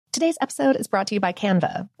Today's episode is brought to you by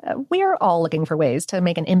Canva. We're all looking for ways to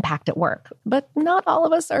make an impact at work, but not all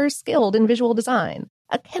of us are skilled in visual design.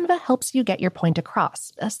 Canva helps you get your point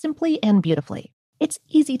across, simply and beautifully. It's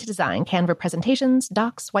easy to design Canva presentations,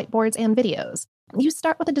 docs, whiteboards, and videos. You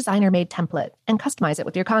start with a designer-made template and customize it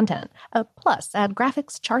with your content. Plus, add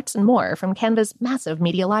graphics, charts, and more from Canva's massive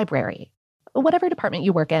media library. Whatever department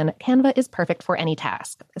you work in, Canva is perfect for any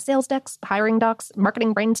task. Sales decks, hiring docs,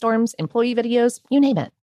 marketing brainstorms, employee videos, you name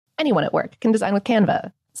it. Anyone at work can design with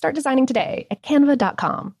Canva. Start designing today at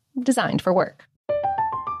canva.com. Designed for work.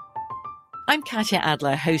 I'm Katya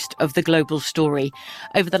Adler, host of The Global Story.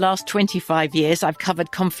 Over the last 25 years, I've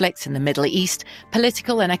covered conflicts in the Middle East,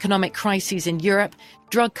 political and economic crises in Europe,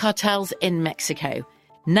 drug cartels in Mexico.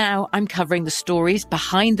 Now I'm covering the stories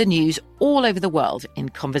behind the news all over the world in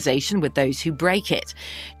conversation with those who break it.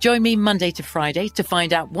 Join me Monday to Friday to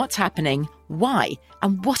find out what's happening, why,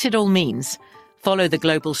 and what it all means. Follow The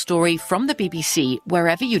Global Story from the BBC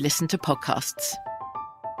wherever you listen to podcasts.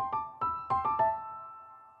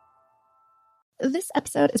 This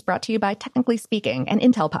episode is brought to you by Technically Speaking, an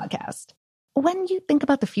Intel podcast. When you think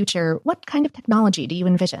about the future, what kind of technology do you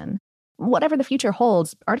envision? Whatever the future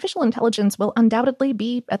holds, artificial intelligence will undoubtedly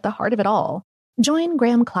be at the heart of it all. Join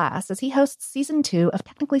Graham Class as he hosts Season 2 of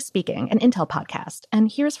Technically Speaking, an Intel podcast, and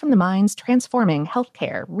hears from the minds transforming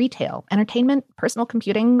healthcare, retail, entertainment, personal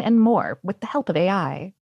computing, and more with the help of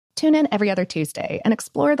AI. Tune in every other Tuesday and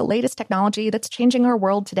explore the latest technology that's changing our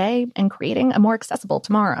world today and creating a more accessible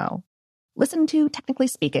tomorrow. Listen to Technically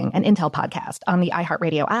Speaking, an Intel podcast on the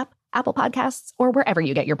iHeartRadio app, Apple Podcasts, or wherever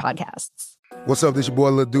you get your podcasts. What's up, this your boy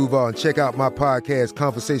Lil Duval, and check out my podcast,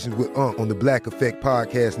 Conversations with Unc, on the Black Effect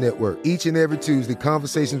Podcast Network. Each and every Tuesday,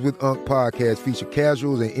 Conversations with Unc podcast feature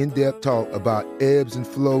casuals and in-depth talk about ebbs and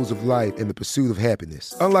flows of life and the pursuit of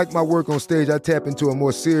happiness. Unlike my work on stage, I tap into a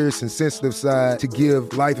more serious and sensitive side to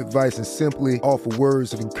give life advice and simply offer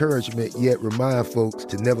words of encouragement, yet remind folks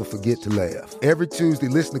to never forget to laugh. Every Tuesday,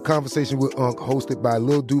 listen to Conversations with Unc, hosted by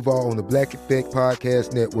Lil Duval on the Black Effect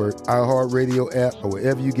Podcast Network, iHeartRadio app, or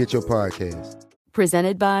wherever you get your podcasts.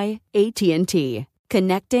 Presented by AT&T.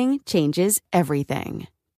 Connecting changes everything.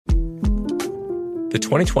 The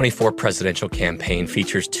 2024 presidential campaign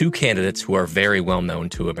features two candidates who are very well known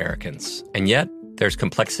to Americans. And yet, there's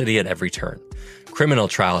complexity at every turn. Criminal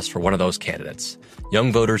trials for one of those candidates.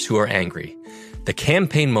 Young voters who are angry. The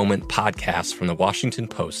Campaign Moment podcast from the Washington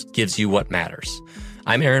Post gives you what matters.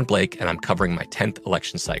 I'm Aaron Blake, and I'm covering my 10th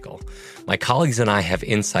election cycle. My colleagues and I have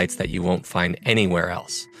insights that you won't find anywhere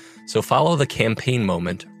else. So follow The Campaign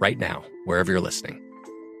Moment right now, wherever you're listening.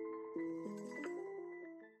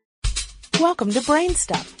 Welcome to Brain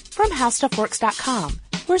Stuff from HowStuffWorks.com,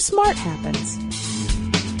 where smart happens.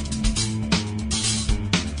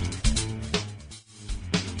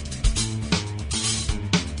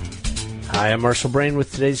 Hi, I'm Marshall Brain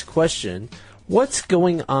with today's question. What's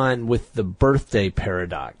going on with the birthday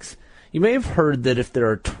paradox? You may have heard that if there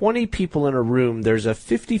are 20 people in a room, there's a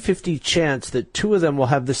 50-50 chance that two of them will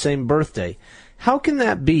have the same birthday. How can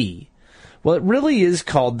that be? Well, it really is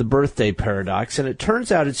called the birthday paradox, and it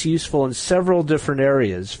turns out it's useful in several different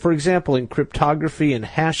areas. For example, in cryptography and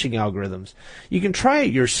hashing algorithms. You can try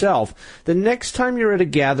it yourself. The next time you're at a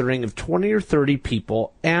gathering of 20 or 30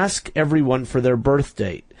 people, ask everyone for their birth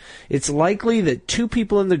date. It's likely that two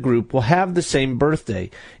people in the group will have the same birthday.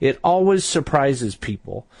 It always surprises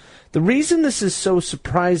people. The reason this is so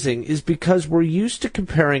surprising is because we're used to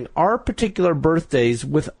comparing our particular birthdays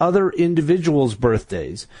with other individuals'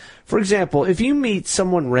 birthdays. For example, if you meet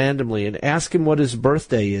someone randomly and ask him what his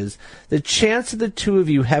birthday is, the chance of the two of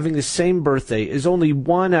you having the same birthday is only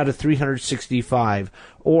 1 out of 365,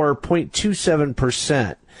 or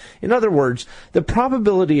 0.27%. In other words, the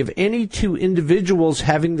probability of any two individuals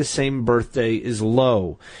having the same birthday is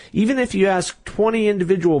low. Even if you ask 20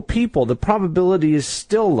 individual people, the probability is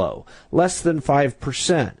still low, less than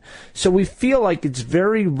 5%. So we feel like it's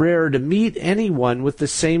very rare to meet anyone with the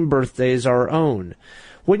same birthday as our own.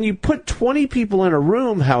 When you put 20 people in a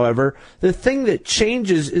room, however, the thing that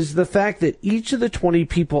changes is the fact that each of the 20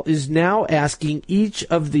 people is now asking each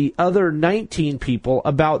of the other 19 people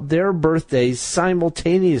about their birthdays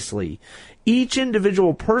simultaneously. Each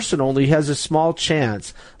individual person only has a small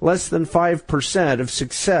chance, less than 5% of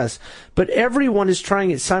success, but everyone is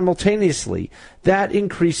trying it simultaneously. That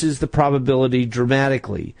increases the probability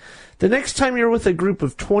dramatically. The next time you're with a group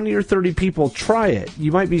of 20 or 30 people, try it.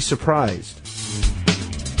 You might be surprised.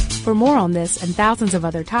 For more on this and thousands of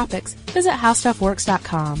other topics, visit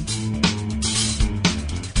HowStuffWorks.com.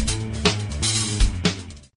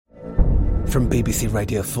 From BBC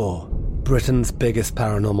Radio 4, Britain's biggest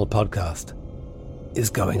paranormal podcast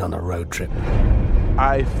is going on a road trip.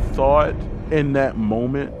 I thought in that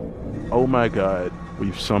moment, oh my God,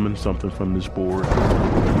 we've summoned something from this board.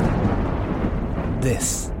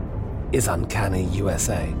 This is Uncanny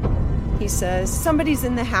USA. He says, somebody's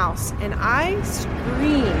in the house, and I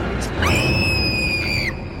screamed.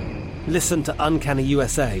 Listen to Uncanny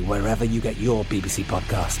USA wherever you get your BBC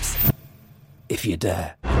podcasts, if you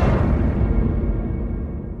dare.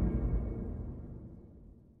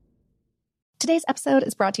 Today's episode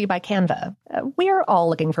is brought to you by Canva. We're all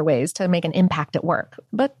looking for ways to make an impact at work,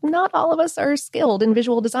 but not all of us are skilled in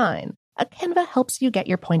visual design. Canva helps you get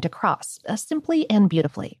your point across, simply and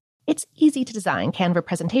beautifully. It's easy to design Canva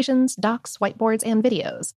presentations, docs, whiteboards, and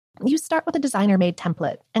videos. You start with a designer-made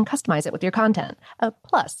template and customize it with your content.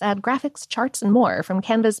 Plus, add graphics, charts, and more from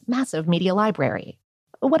Canva's massive media library.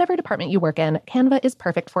 Whatever department you work in, Canva is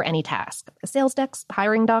perfect for any task. Sales decks,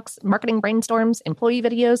 hiring docs, marketing brainstorms, employee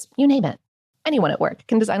videos, you name it. Anyone at work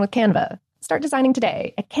can design with Canva. Start designing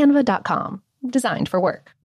today at canva.com. Designed for work.